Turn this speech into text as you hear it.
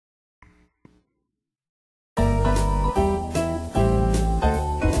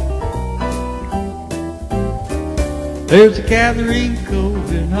There's a gathering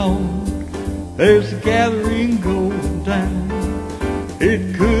going on, there's a gathering going down.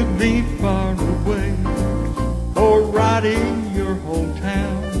 It could be far away or right in your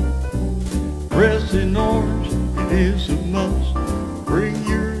hometown. Dressed in orange, it is a must. Bring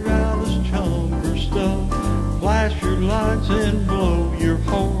your Allis Chalmers stuff. Flash your lights and blow your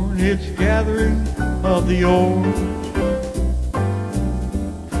horn. It's a gathering of the orange.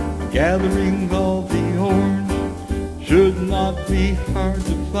 The gathering of the orange should not be hard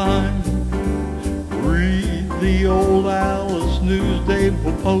to find. Read the old Allis news, they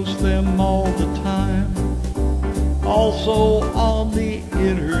will post them all the time. Also on the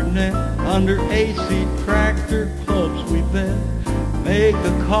internet, under AC Tractor Clubs we bet. Make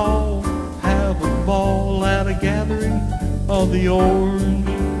a call, have a ball at a gathering of the orange.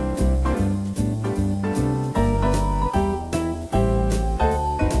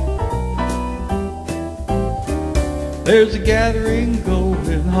 There's a gathering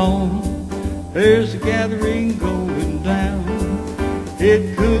going on, there's a gathering going down.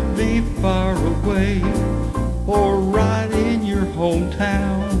 It could be far away or right in your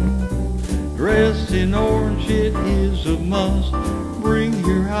hometown. Dressed in orange, it is a must. Bring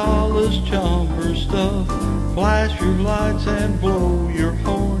your Allis Chalmers stuff. Flash your lights and blow your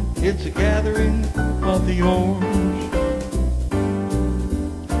horn. It's a gathering of the orange.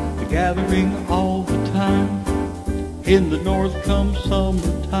 A gathering all the time. In the north comes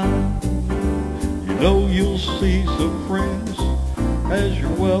summertime. You know you'll see some friends as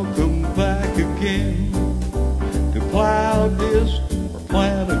you're welcome back again. To plow, disc, or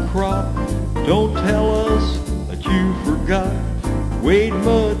plant a crop. Don't tell us that you forgot. Wade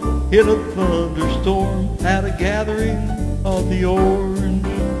mud in a thunderstorm at a gathering of the orange.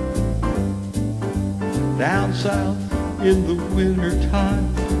 Down south in the winter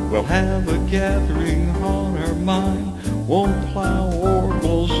time, we'll have a gathering on our mind. Won't plow or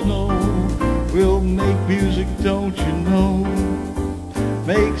blow snow, we'll make music, don't you know.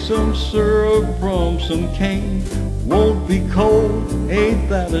 Make some syrup from some cane. Won't be cold, ain't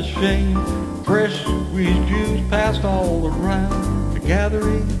that a shame. Fresh squeezed juice passed all around. The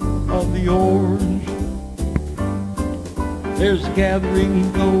gathering of the orange. There's a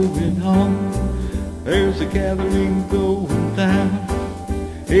gathering going on, there's a gathering going down.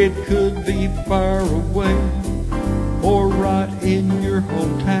 It could be far away or right in your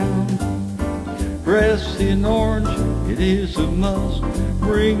hometown. Dressed in orange, it is a must.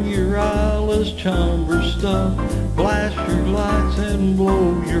 Bring your Allis Chalmers stuff. Flash your lights and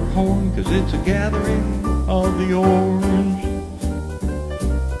blow your horn, 'cause it's a gathering of the orange.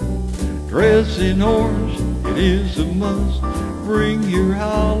 Dressed in orange, it is a must. Bring your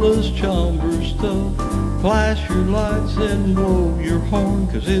Allis Chalmers stuff. Flash your lights and blow your horn,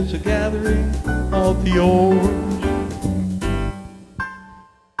 'cause it's a gathering of the orange.